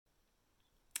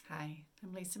Hi,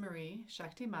 I'm Lisa Marie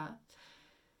Shakti Ma,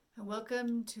 and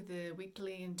welcome to the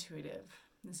Weekly Intuitive.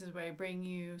 This is where I bring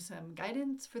you some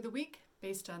guidance for the week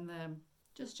based on the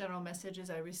just general messages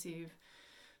I receive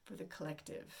for the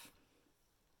collective.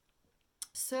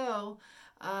 So,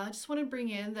 I just want to bring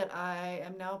in that I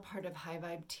am now part of High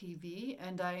Vibe TV,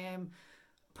 and I am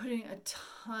putting a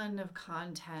ton of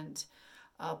content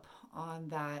up on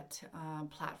that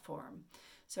platform.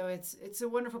 So it's a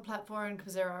wonderful platform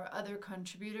because there are other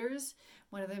contributors,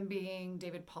 one of them being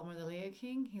David Palmer, the Leo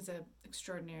King. He's an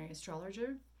extraordinary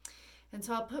astrologer. And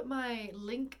so I'll put my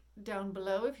link down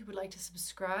below if you would like to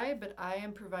subscribe, but I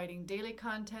am providing daily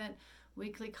content,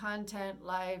 weekly content,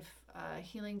 live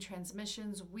healing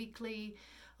transmissions weekly,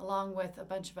 along with a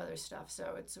bunch of other stuff.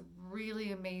 So it's a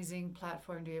really amazing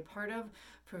platform to be a part of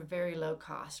for very low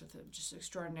cost with just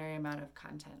extraordinary amount of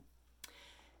content.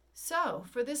 So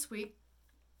for this week,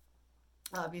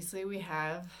 obviously we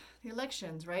have the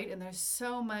elections, right? And there's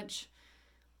so much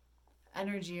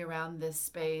energy around this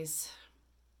space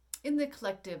in the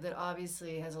collective that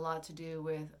obviously has a lot to do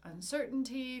with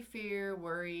uncertainty, fear,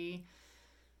 worry.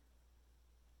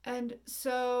 And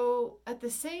so at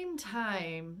the same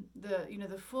time, the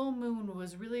full moon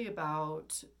was really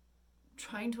about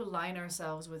trying to align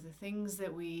ourselves with the things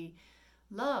that we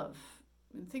love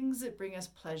and things that bring us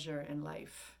pleasure in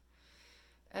life.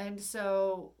 And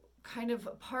so kind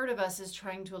of part of us is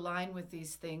trying to align with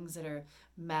these things that are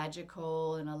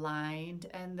magical and aligned,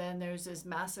 and then there's this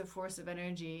massive force of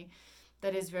energy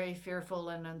that is very fearful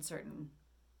and uncertain.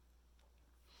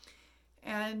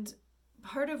 And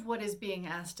part of what is being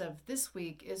asked of this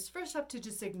week is first up to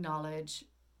just acknowledge,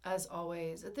 as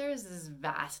always, that there is this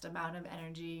vast amount of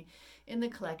energy in the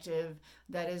collective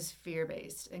that is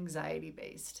fear-based,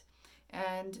 anxiety-based.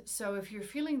 And so if you're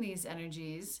feeling these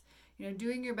energies,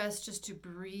 doing your best just to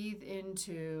breathe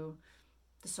into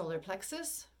the solar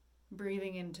plexus,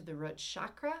 breathing into the root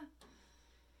chakra,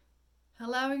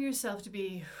 allowing yourself to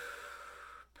be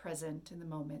present in the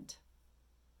moment,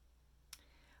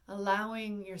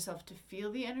 allowing yourself to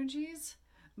feel the energies,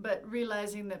 but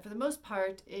realizing that for the most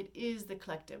part, it is the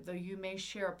collective, though you may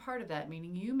share a part of that,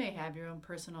 meaning you may have your own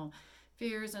personal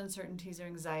fears, uncertainties, or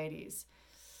anxieties,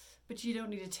 but you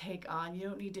don't need to take on, you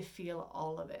don't need to feel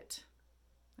all of it.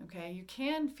 Okay, you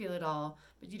can feel it all,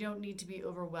 but you don't need to be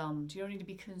overwhelmed. You don't need to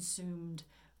be consumed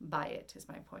by it, is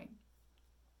my point.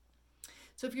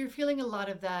 So if you're feeling a lot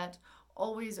of that,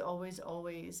 always,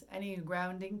 any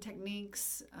grounding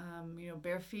techniques,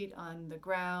 bare feet on the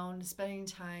ground, spending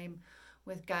time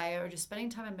with Gaia, or just spending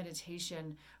time in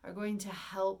meditation are going to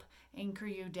help anchor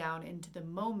you down into the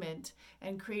moment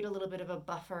and create a little bit of a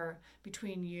buffer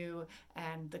between you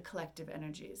and the collective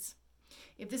energies.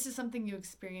 If this is something you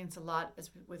experience a lot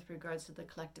with regards to the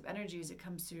collective energies, it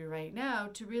comes through right now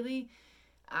to really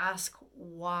ask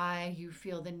why you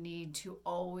feel the need to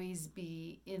always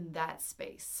be in that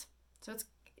space. So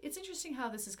it's interesting how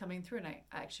this is coming through, and I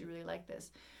actually really like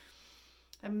this.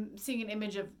 I'm seeing an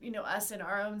image of, us in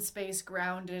our own space,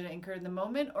 grounded, anchored in the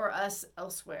moment, or us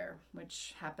elsewhere,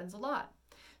 which happens a lot.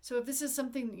 So if this is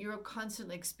something that you're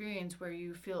constantly experience where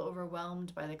you feel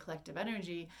overwhelmed by the collective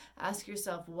energy, ask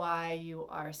yourself why you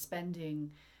are spending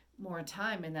more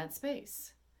time in that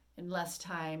space and less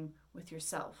time with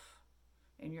yourself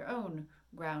in your own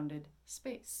grounded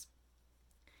space.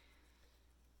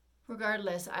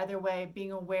 Regardless, either way,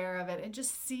 being aware of it and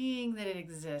just seeing that it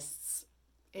exists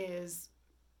is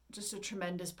just a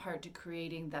tremendous part to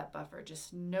creating that buffer.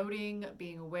 Just noting,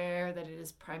 being aware that it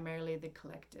is primarily the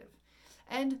collective.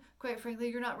 And quite frankly,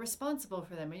 you're not responsible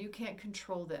for them and you can't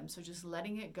control them. So just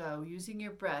letting it go, using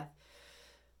your breath,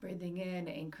 breathing in,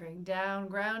 anchoring down,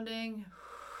 grounding,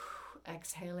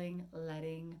 exhaling,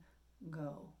 letting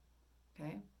go.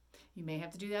 Okay? You may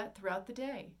have to do that throughout the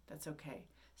day. That's okay.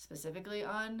 Specifically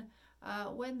on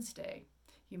Wednesday.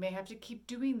 You may have to keep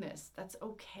doing this. That's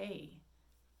okay.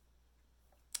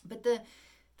 But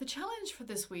the challenge for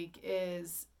this week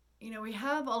is, we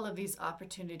have all of these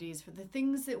opportunities for the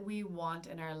things that we want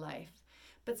in our life,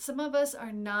 but some of us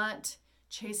are not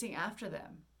chasing after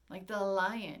them, like the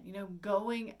lion,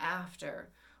 going after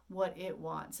what it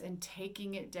wants and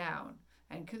taking it down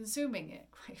and consuming it,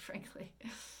 quite frankly.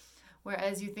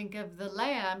 Whereas you think of the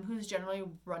lamb, who's generally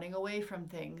running away from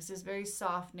things, is very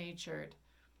soft-natured,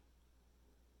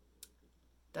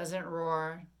 doesn't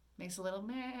roar, makes a little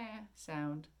meh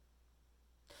sound.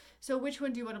 So which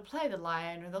one do you want to play, the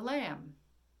lion or the lamb?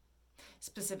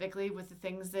 Specifically with the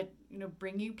things that,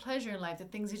 bring you pleasure in life, the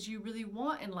things that you really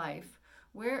want in life.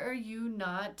 Where are you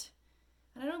not,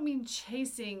 and I don't mean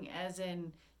chasing as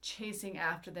in chasing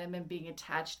after them and being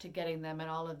attached to getting them and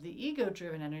all of the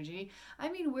ego-driven energy. I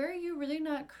mean, where are you really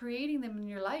not creating them in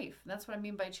your life? That's what I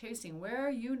mean by chasing. Where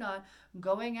are you not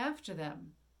going after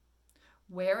them?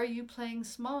 Where are you playing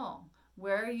small?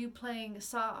 Where are you playing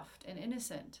soft and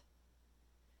innocent?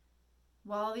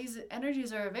 While these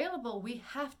energies are available, we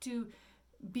have to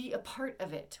be a part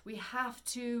of it. We have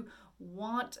to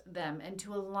want them and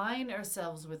to align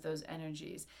ourselves with those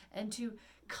energies and to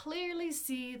clearly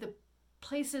see the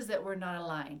places that we're not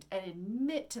aligned and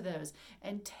admit to those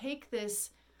and take this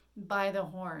by the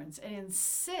horns and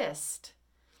insist.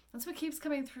 That's what keeps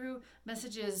coming through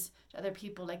messages to other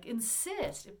people, like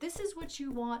insist. If this is what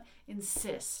you want,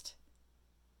 insist.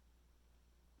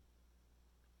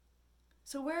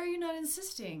 So where are you not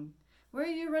insisting? Where are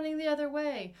you running the other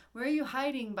way? Where are you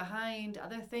hiding behind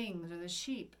other things or the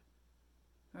sheep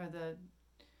or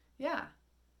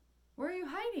where are you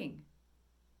hiding?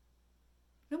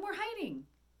 No more hiding.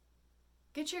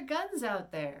 Get your guns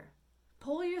out there.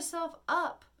 Pull yourself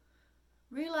up.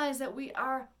 Realize that we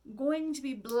are going to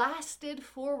be blasted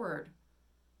forward.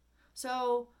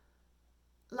 So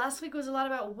last week was a lot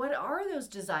about what are those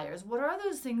desires? What are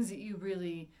those things that you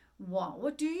really want?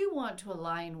 What do you want to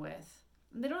align with?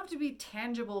 And they don't have to be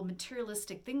tangible,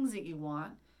 materialistic things that you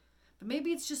want, but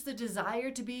maybe it's just the desire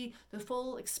to be the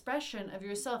full expression of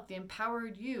yourself, the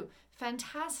empowered you.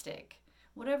 Fantastic.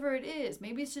 Whatever it is.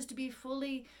 Maybe it's just to be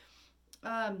fully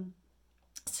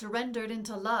surrendered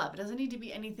into love. It doesn't need to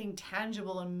be anything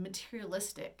tangible and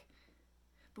materialistic.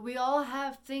 But we all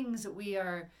have things that we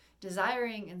are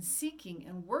desiring and seeking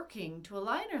and working to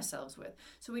align ourselves with.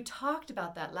 So we talked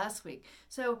about that last week.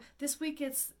 So this week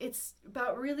it's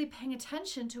about really paying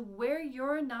attention to where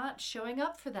you're not showing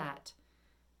up for that.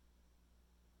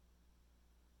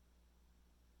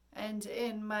 And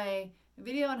in my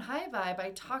video on High Vibe,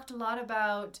 I talked a lot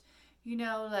about,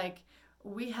 like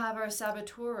we have our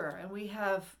saboteur and we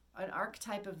have an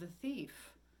archetype of the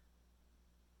thief.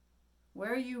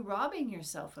 Where are you robbing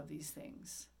yourself of these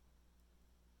things?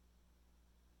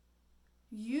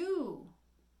 You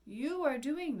are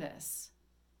doing this.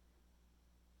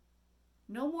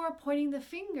 No more pointing the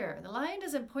finger. The lion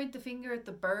doesn't point the finger at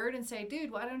the bird and say,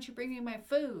 dude, why don't you bring me my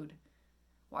food?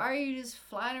 Why are you just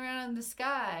flying around in the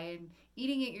sky and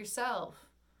eating it yourself?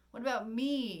 What about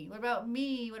me? What about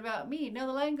me? What about me? No,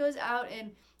 the lion goes out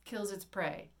and kills its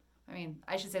prey. I mean,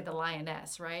 I should say the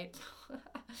lioness, right?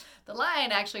 The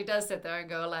lion actually does sit there and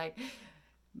go like,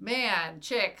 man,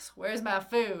 chicks, where's my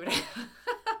food?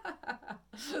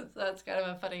 So that's kind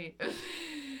of a funny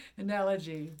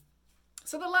analogy.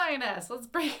 So the lioness, let's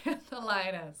bring in the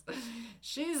lioness.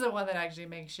 She's the one that actually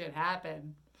makes shit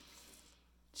happen.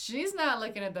 She's not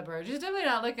looking at the bird. She's definitely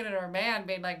not looking at her man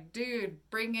being like, dude,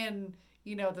 bring in,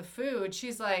 the food.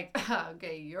 She's like,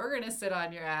 okay, you're going to sit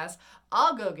on your ass.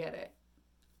 I'll go get it.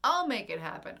 I'll make it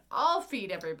happen. I'll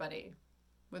feed everybody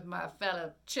with my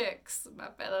fellow chicks, my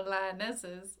fellow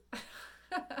lionesses.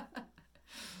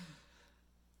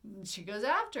 She goes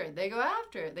after it. They go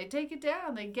after it. They take it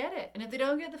down. They get it. And if they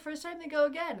don't get it the first time, they go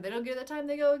again. If they don't get it that time,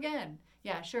 they go again.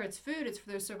 Yeah, sure, it's food. It's for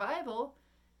their survival.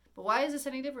 But why is this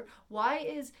any different? Why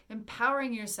is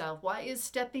empowering yourself? Why is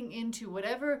stepping into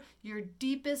whatever your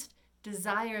deepest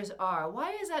desires are?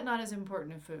 Why is that not as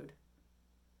important as food?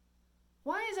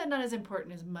 Why is that not as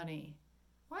important as money?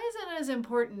 Why is that not as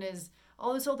important as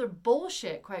all this other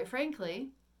bullshit, quite frankly?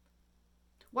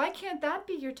 Why can't that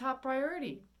be your top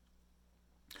priority?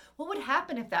 What would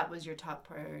happen if that was your top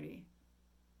priority?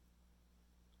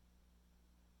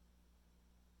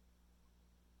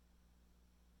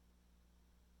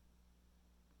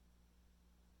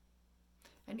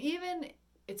 And even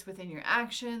it's within your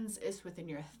actions, it's within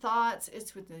your thoughts,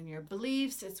 it's within your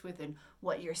beliefs, it's within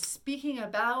what you're speaking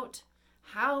about,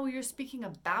 how you're speaking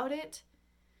about it.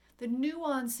 The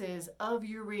nuances of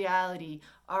your reality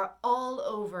are all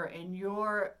over in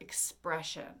your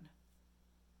expression.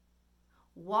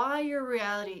 Why your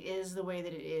reality is the way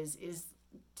that it is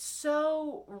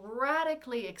so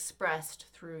radically expressed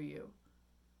through you.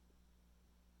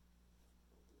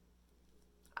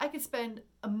 I could spend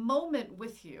a moment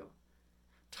with you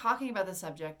talking about the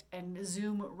subject and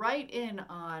zoom right in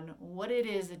on what it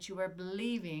is that you are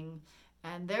believing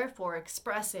and therefore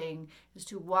expressing as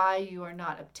to why you are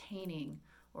not obtaining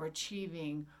or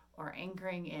achieving or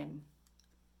anchoring in.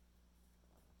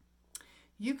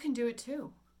 You can do it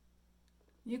too.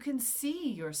 You can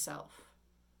see yourself.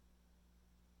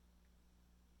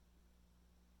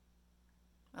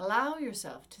 Allow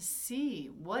yourself to see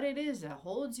what it is that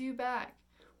holds you back,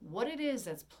 what it is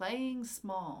that's playing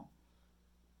small.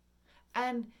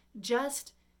 And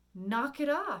just Knock it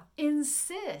off.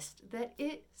 Insist that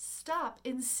it stop.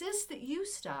 Insist that you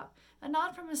stop. And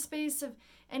not from a space of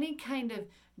any kind of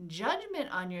judgment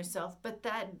on yourself, but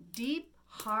that deep,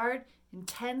 hard,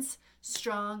 intense,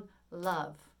 strong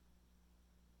love.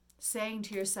 Saying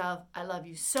to yourself, I love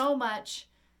you so much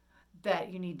that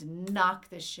you need to knock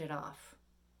this shit off.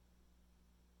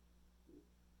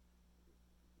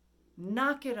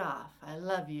 Knock it off. I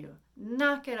love you.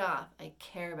 Knock it off. I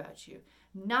care about you.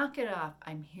 Knock it off.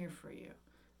 I'm here for you.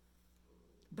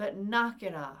 But knock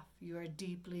it off. You are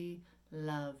deeply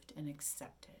loved and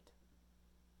accepted.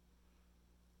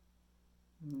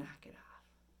 Knock it off.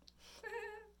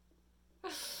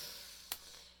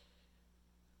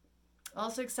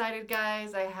 Also excited,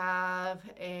 guys. I have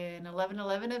an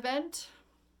 11/11 event.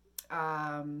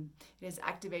 It is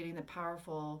activating the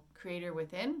powerful creator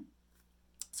within.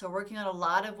 So working on a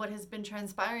lot of what has been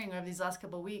transpiring over these last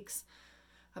couple of weeks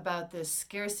about this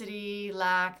scarcity,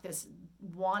 lack, this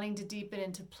wanting to deepen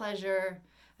into pleasure,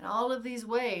 and all of these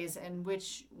ways in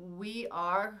which you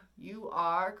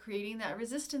are creating that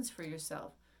resistance for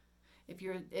yourself.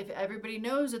 If everybody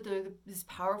knows that this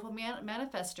powerful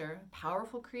manifester,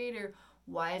 powerful creator,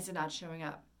 why is it not showing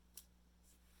up?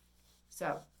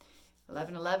 So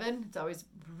 11/11, it's always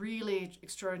really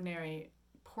extraordinary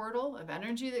portal of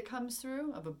energy that comes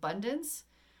through, of abundance.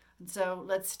 And so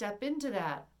let's step into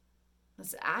that.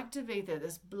 Let's activate that.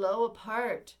 Let's blow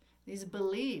apart these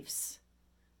beliefs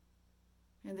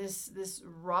and this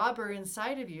robber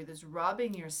inside of you that's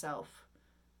robbing yourself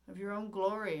of your own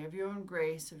glory, of your own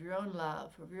grace, of your own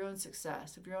love, of your own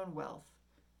success, of your own wealth.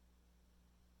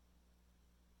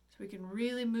 So we can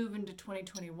really move into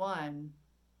 2021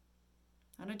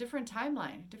 on a different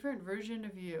timeline, a different version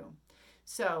of you.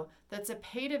 So that's a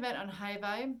paid event on High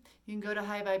Vibe. You can go to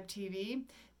High Vibe TV.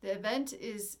 The event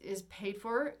is paid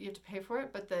for. You have to pay for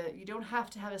it, but you don't have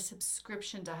to have a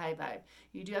subscription to High Vibe.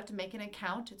 You do have to make an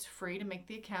account. It's free to make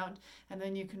the account, and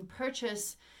then you can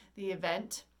purchase the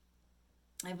event.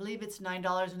 I believe it's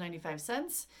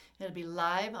 $9.95. It'll be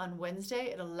live on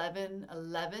Wednesday at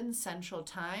 11:11 Central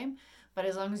Time. But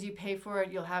as long as you pay for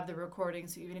it, you'll have the recording.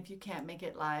 So even if you can't make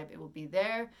it live, it will be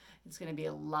there. It's going to be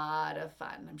a lot of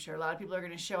fun. I'm sure a lot of people are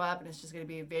going to show up, and it's just going to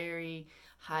be a very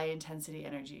high intensity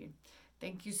energy.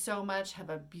 Thank you so much. Have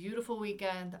a beautiful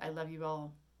weekend. I love you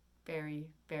all very,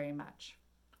 very much.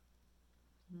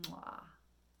 Mwah.